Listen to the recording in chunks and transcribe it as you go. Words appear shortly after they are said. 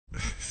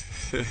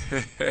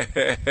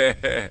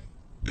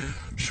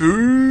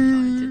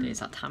It's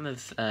that time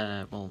of,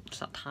 well, it's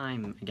that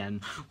time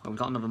again where we've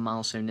got another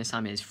milestone. This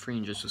time it's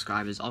 300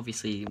 subscribers.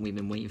 Obviously, we've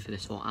been waiting for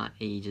this for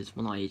ages.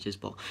 Well, not ages,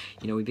 but,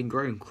 you know, we've been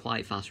growing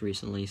quite fast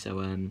recently.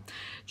 So,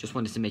 just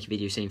wanted to make a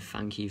video saying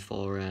thank you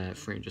for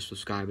 300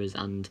 subscribers.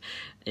 And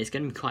it's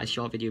going to be quite a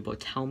short video, but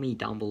tell me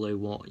down below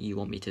what you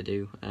want me to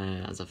do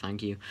as a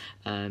thank you.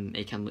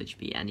 It can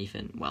literally be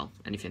anything. Well,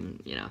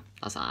 anything, you know,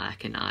 that's what I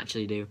can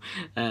actually do.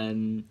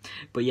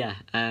 But yeah,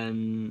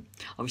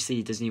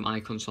 obviously there's new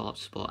icon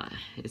swaps, but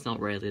it's not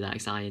really that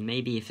exciting.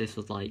 Maybe if this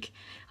was like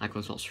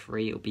icon swaps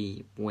free, it would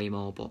be way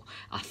more, but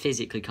I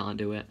physically can't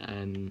do it.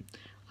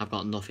 I've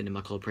got nothing in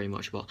my club pretty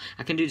much, but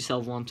I can do the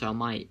silver one, so I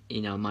might,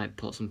 you know, might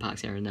put some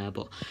packs here and there.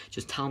 But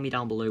just tell me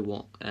down below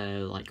what,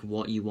 like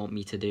what you want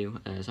me to do.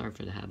 Sorry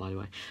for the hair, by the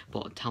way,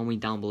 but tell me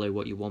down below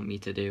what you want me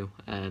to do.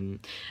 And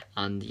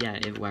yeah,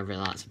 whether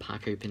that's a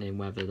pack opening,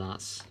 whether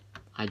that's,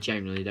 I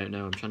genuinely don't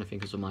know. I'm trying to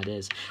think of some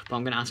ideas, but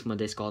I'm going to ask my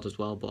Discord as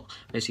well. But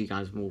most of you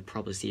guys will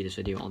probably see this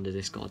video on the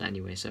Discord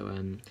anyway, so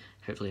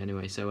hopefully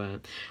anyway. So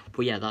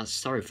but yeah, that's,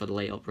 sorry for the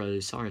late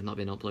uploads. Sorry I've not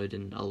been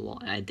uploading a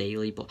lot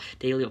daily, but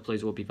daily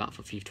uploads will be back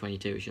for FIFA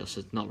 22. It's just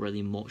there's not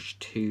really much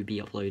to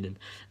be uploading.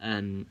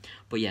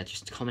 But yeah,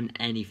 just comment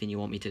anything you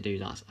want me to do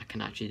that I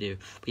can actually do.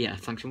 But yeah,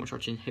 thanks so much for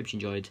watching. Hope you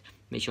enjoyed.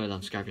 Make sure to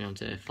subscribe if you want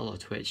to, follow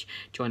Twitch,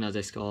 join our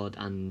Discord,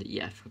 and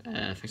yeah,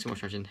 thanks so much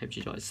for watching. Hope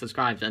you enjoyed.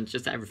 Subscribe and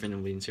just everything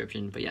will be in the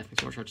description. But yeah,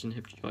 thanks so much for watching.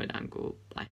 Hope you enjoyed, and goodbye.